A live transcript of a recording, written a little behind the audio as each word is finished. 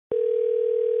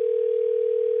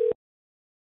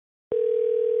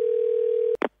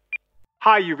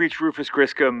Hi, you've reached Rufus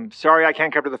Griscom. Sorry I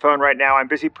can't come to the phone right now. I'm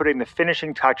busy putting the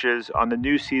finishing touches on the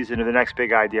new season of the Next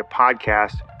Big Idea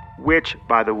podcast, which,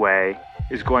 by the way,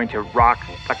 is going to rock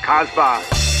the Casbah.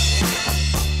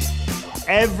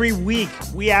 Every week,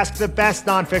 we ask the best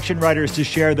nonfiction writers to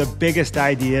share the biggest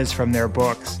ideas from their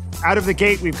books. Out of the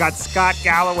gate, we've got Scott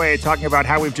Galloway talking about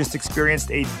how we've just experienced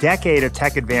a decade of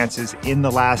tech advances in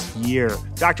the last year.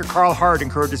 Dr. Carl Hart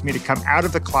encourages me to come out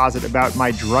of the closet about my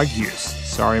drug use.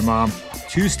 Sorry, Mom.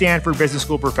 Two Stanford Business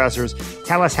School professors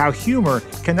tell us how humor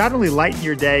can not only lighten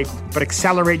your day, but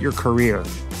accelerate your career.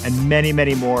 And many,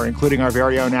 many more, including our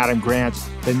very own Adam Grant.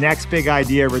 The Next Big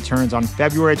Idea returns on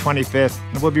February 25th,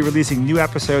 and we'll be releasing new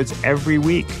episodes every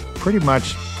week, pretty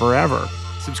much forever.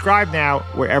 Subscribe now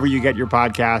wherever you get your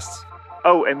podcasts.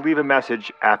 Oh, and leave a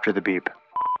message after the beep.